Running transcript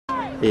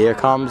Here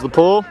comes the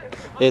pull.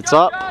 It's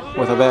up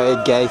with a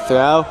very gay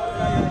throw.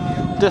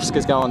 Disc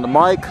is going to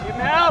Mike.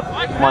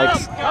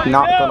 Mike's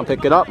not going to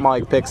pick it up.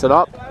 Mike picks it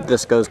up.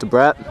 This goes to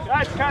Brett.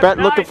 Brett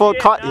looking for a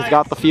cut. He's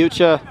got the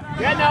future.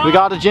 We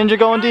got a ginger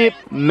going deep.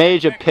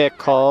 Major pick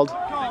called.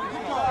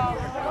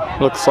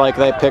 Looks like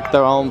they picked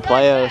their own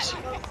players.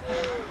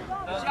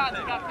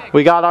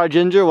 We got our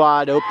ginger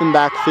wide open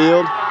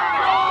backfield.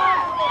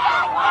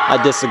 I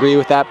disagree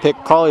with that pick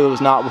call. He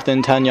was not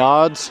within 10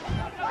 yards.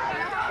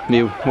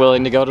 Be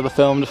willing to go to the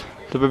film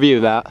to review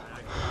that.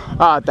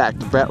 Alright, back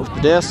to Brett with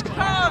the disc.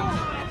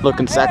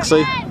 Looking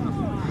sexy.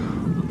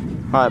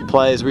 Alright,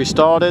 play is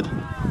restarted.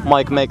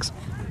 Mike makes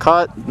a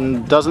cut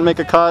and doesn't make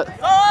a cut.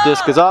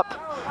 Disc is up.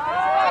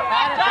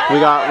 We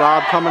got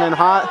Rob coming in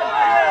hot.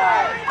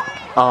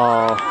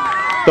 Oh,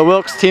 the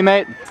Wilkes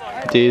teammate.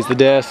 D's the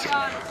disc.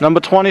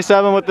 Number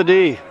 27 with the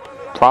D.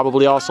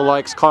 Probably also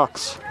likes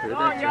cocks.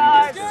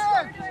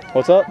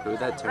 What's up?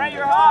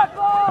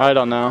 I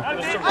don't know.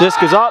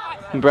 Disc is up.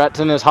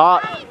 Breton is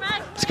hot.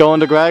 It's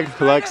going to Greg,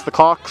 who likes the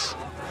cocks.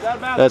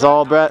 That's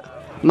all Brett.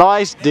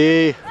 Nice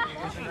D.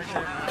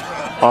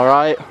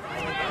 Alright.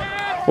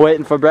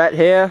 Waiting for Brett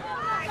here.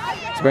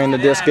 Let's bring the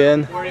disc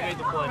in.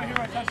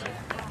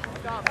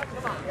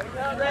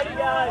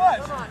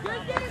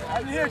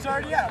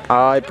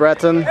 Alright,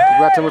 Breton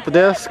with the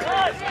disc.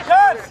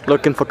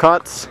 Looking for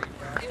cuts.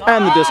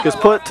 And the disc is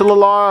put to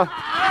Lalara.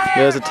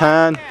 There's a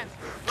 10.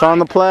 It's on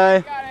the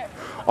play.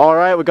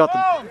 Alright, we got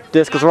the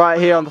disc is right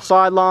here on the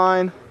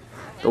sideline.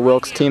 The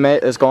Wilkes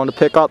teammate is going to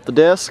pick up the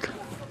disc.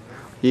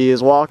 He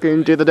is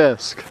walking to the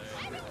disc.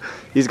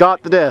 He's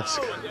got the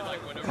disc.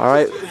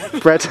 Alright,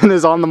 Breton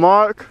is on the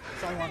mark.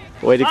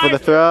 Waiting for the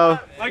throw.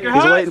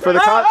 He's waiting for the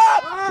cut.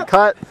 The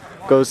cut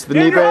goes to the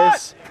knee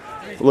brace.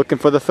 Looking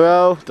for the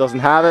throw. Doesn't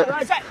have it.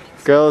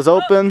 Girl is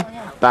open.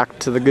 Back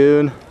to the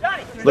goon.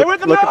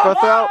 Looking for a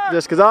throw.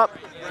 Disc is up.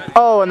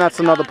 Oh, and that's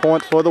another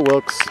point for the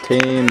Wilkes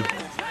team.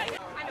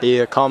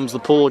 Here comes the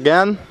pull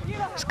again.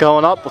 It's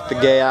going up with the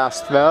gay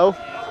ass throw.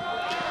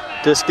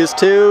 Disc is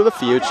to the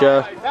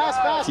future.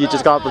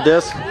 Future's got the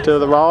disc to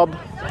the Rob.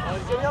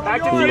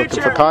 He's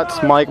looking for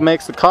cuts. Mike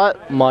makes the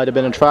cut. Might have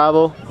been a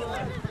travel.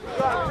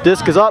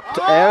 Disc is up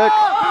to Eric.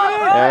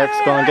 Eric's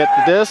going to get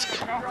the disc.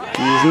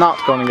 He's not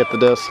going to get the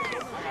disc.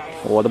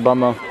 What a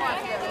bummer.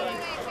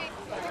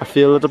 I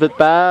feel a little bit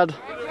bad.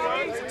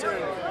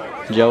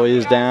 Joey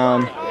is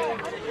down.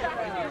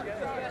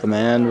 The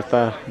man with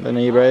the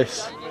knee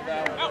brace.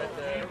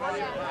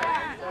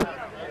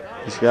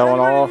 He's going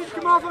off.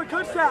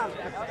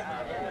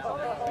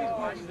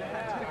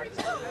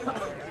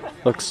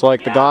 Looks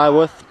like the guy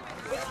with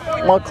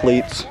more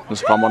cleats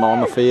is coming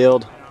on the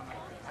field.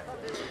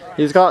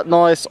 He's got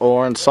nice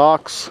orange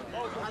socks.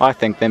 I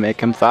think they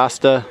make him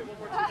faster.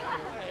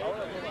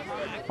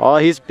 Oh,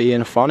 he's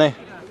being funny.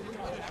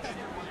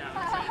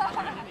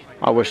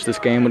 I wish this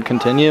game would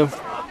continue.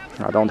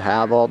 I don't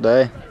have all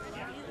day.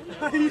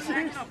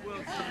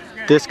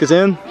 Disc is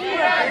in.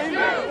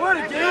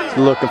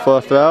 Looking for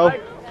a throw.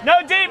 No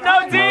deep,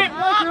 no deep!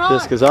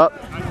 Disc is up.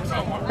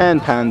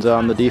 And Panza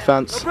on the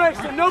defense.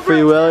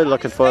 Free Willy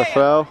looking for a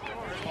throw.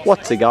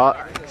 What's he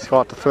got? He's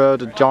got the throw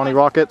to Johnny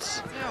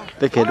Rockets.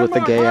 The kid with the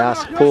gay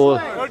ass pull.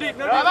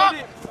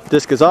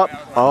 Disc is up.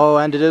 Oh,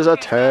 and it is a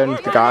turn.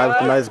 The guy with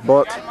the nice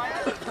butt.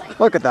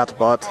 Look at that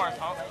butt.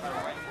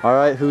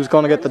 Alright, who's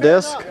going to get the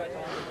disc?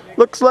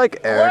 Looks like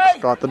Eric's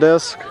got the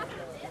disc.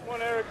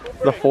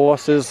 The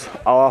force is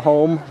our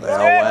home. They're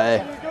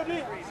away.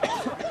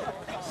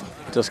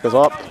 Disc is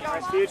up.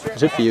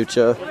 To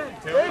future.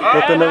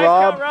 Looking to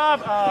Rob.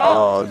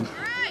 Oh.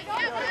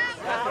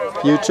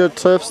 Future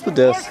turfs the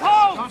disc.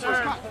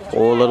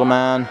 Poor little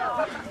man.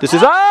 This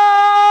is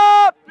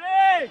up!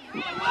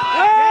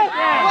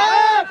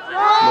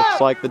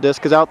 Looks like the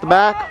disc is out the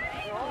back.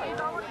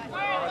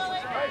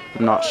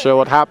 I'm not sure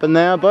what happened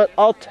there, but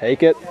I'll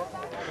take it,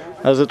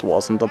 as it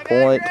wasn't a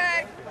point.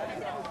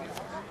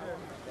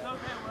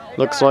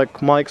 Looks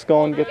like Mike's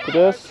going to get the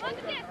disc.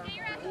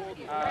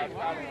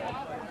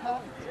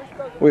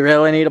 We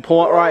really need a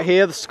point right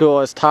here. The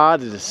score is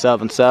tied. It is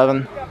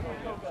 7-7.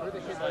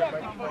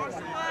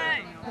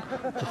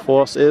 The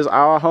force is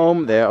our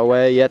home. They're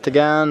away yet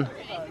again.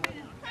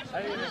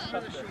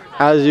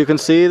 As you can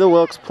see, the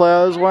Wilkes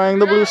player is wearing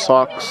the blue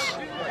socks.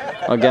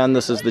 Again,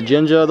 this is the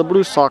ginger. The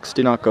blue socks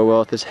do not go well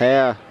with his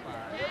hair.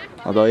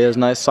 Although he has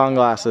nice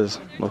sunglasses.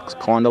 Looks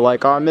kind of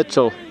like our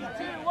Mitchell.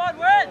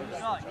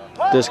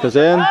 Disc is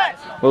in.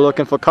 We're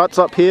looking for cuts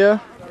up here.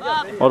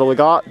 What do we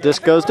got?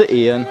 Disc goes to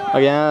Ian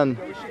again.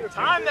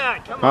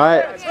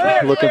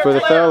 Alright, looking for the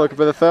throw, looking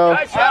for the throw.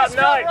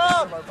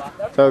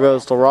 Throw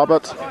goes to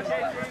Robert.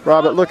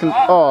 Robert looking,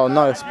 oh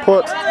nice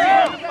put.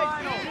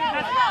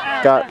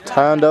 Got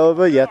turned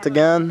over yet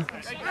again.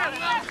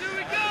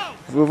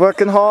 We're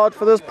working hard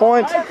for this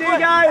point.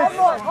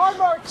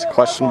 It's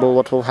questionable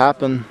what will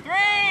happen.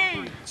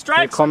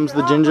 Here comes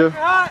the ginger.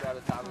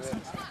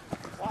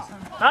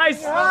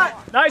 Nice,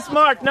 nice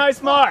mark,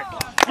 nice mark.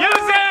 Use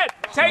it!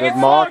 Take it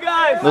mark. slow,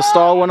 guys! The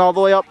star went all the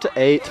way up to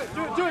 8.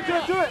 Do it.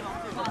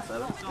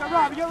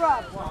 Get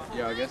Rob.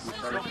 ago, I guess.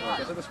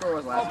 Guess what the score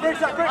was last week.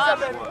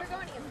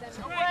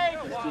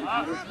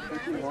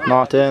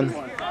 Not in.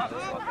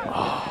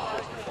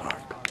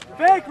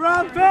 Fake,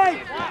 Rob,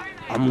 fake!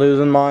 I'm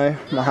losing my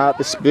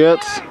happy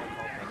spirits.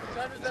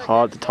 It's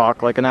hard to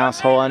talk like an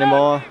asshole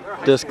anymore.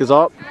 Disc is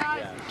up.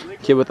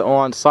 Kid with the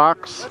orange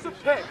socks.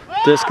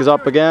 Disc is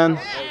up again.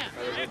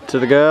 To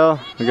the girl.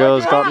 The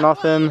girl's got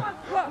nothing.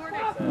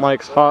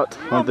 Mike's hot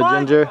on the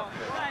ginger.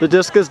 The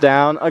disc is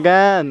down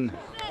again.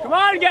 Come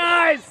on,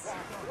 guys!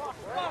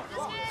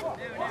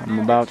 I'm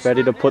about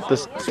ready to put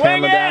this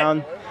camera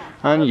down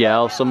and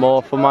yell some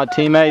more for my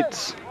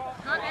teammates.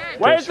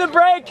 Where's the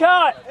break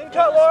cut?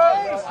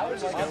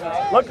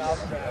 Look.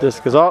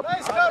 Disc is up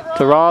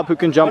to Rob, who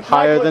can jump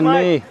higher than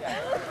me.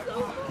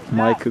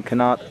 Mike, who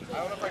cannot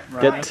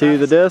get to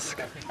the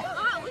disc.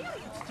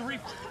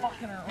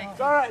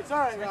 It's all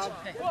right, Rob.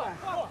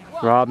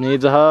 Rob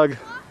needs a hug.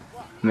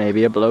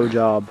 Maybe a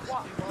blowjob.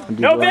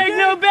 No big,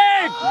 no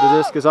big! The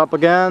disc is up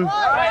again.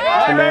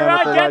 The man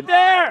with the Get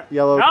there!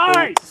 yellow Nice!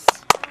 cleats.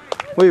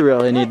 We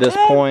really need this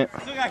point.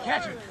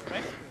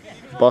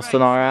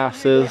 Busting our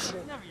asses.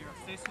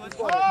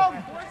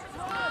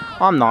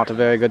 I'm not a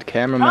very good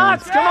cameraman.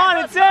 Come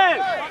on, it's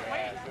in!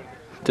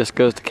 Disc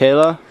goes to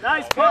Kayla.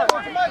 Nice putt!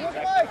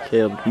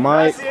 Caleb to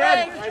Mike.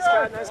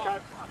 Nice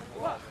cut.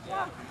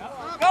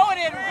 Going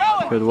in, we're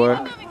going! Good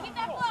work.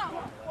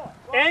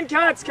 In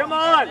cuts, come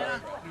on!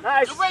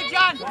 Nice! Good break,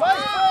 John!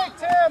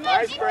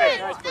 Nice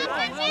break!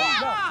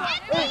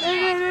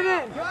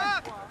 In!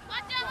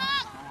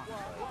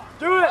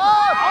 Do it!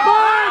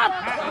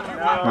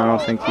 I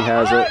don't think he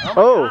has it.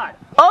 Oh!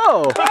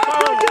 Oh!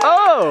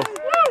 Oh!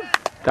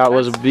 That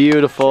was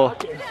beautiful.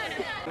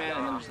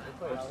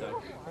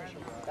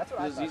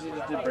 It's easy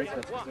to do break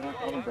cuts because they're not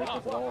calling break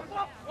cuts at all.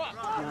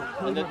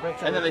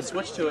 And then they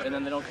switch to it and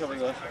then they don't cover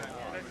the...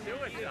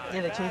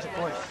 Yeah, they changed the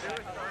course.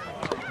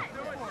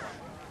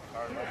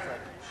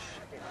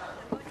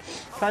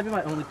 Probably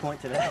my only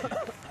point today.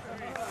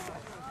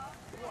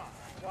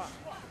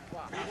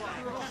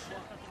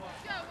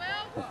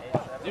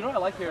 You know what I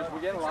like here is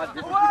we're getting a lot of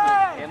different people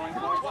handling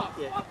points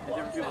and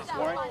different people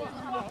scoring.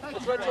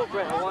 Let's run to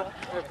Brett. I want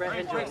Brett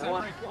and Joe.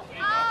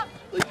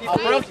 I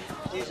want.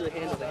 Usually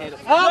handle the handle.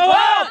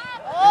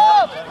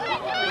 Oh!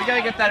 We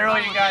gotta get that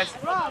early, you guys.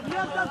 Rob, you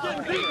have to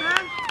get beat,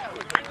 man!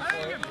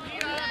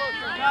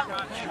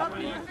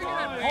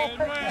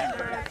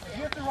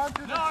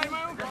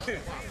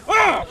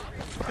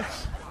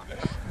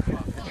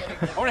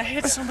 I wanna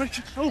hit somebody.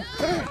 Oh!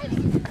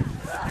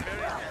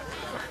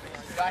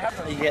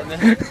 Are you getting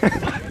it?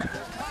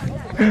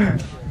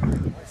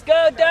 Let's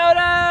go,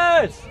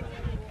 Donuts!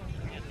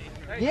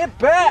 Get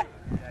back!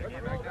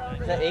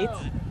 Is that 8?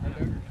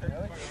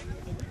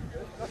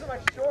 Those are my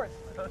shorts.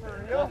 Those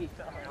are real.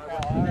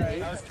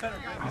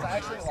 I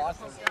actually lost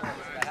them. I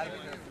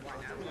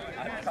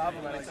had a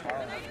problem at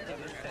Carl.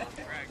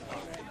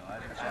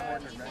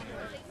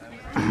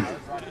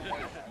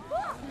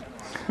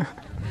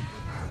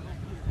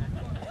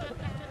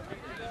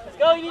 Let's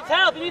go, he needs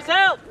help, he needs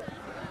help!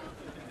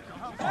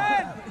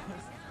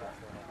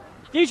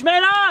 Huge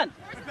man on!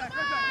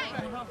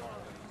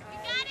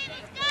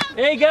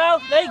 There you go,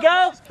 there you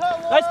go!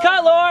 Nice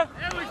cut, Laura!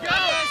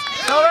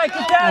 All right,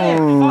 get down here!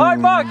 Hard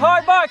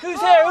mark, who's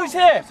here, who's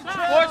here?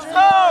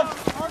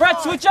 Oh,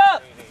 Brett, switch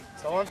up!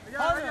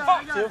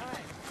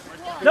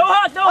 No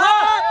hot, no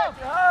hot!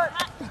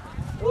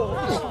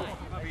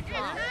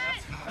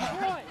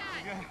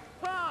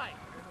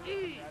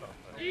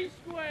 E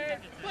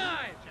squared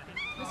 5.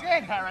 This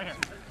game guy right here.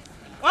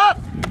 Up!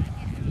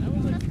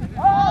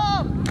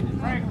 Oh!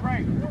 Break.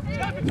 Right!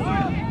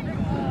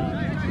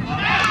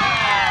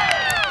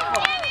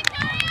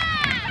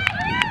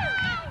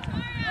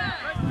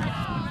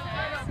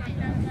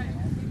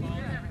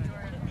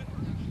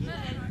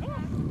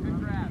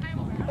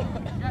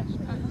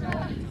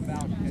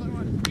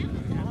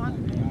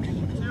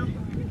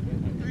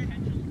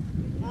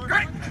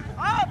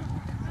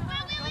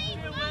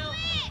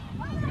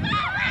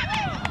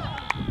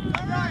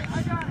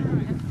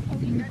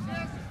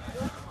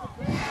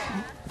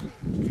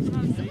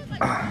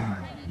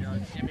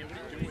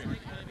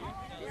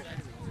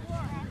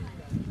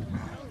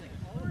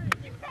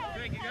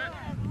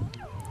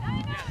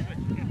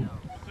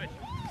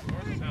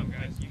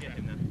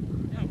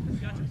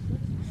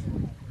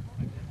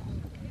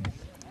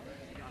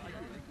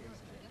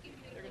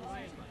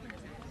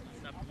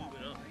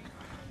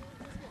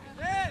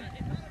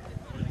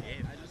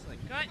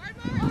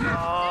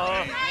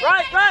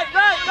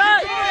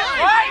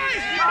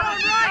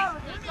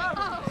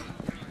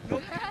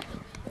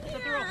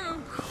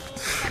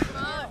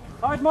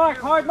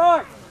 Hard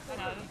mark!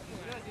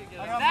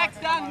 Zach's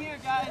down here,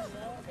 guys.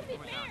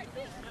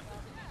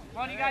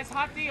 Come on, you guys,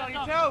 hot D, on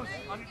your toes.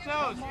 On your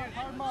toes.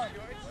 Hard mark.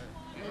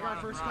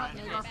 First cut.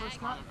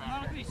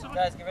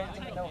 Guys, get ready to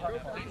take no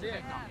hard mark.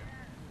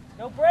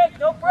 No break,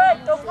 no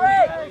break, no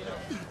break!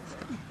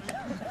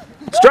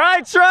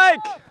 Strike! Right.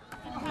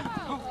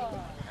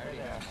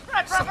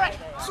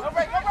 No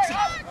break.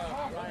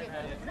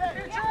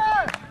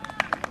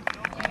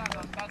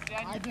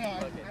 I did. I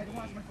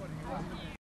watched my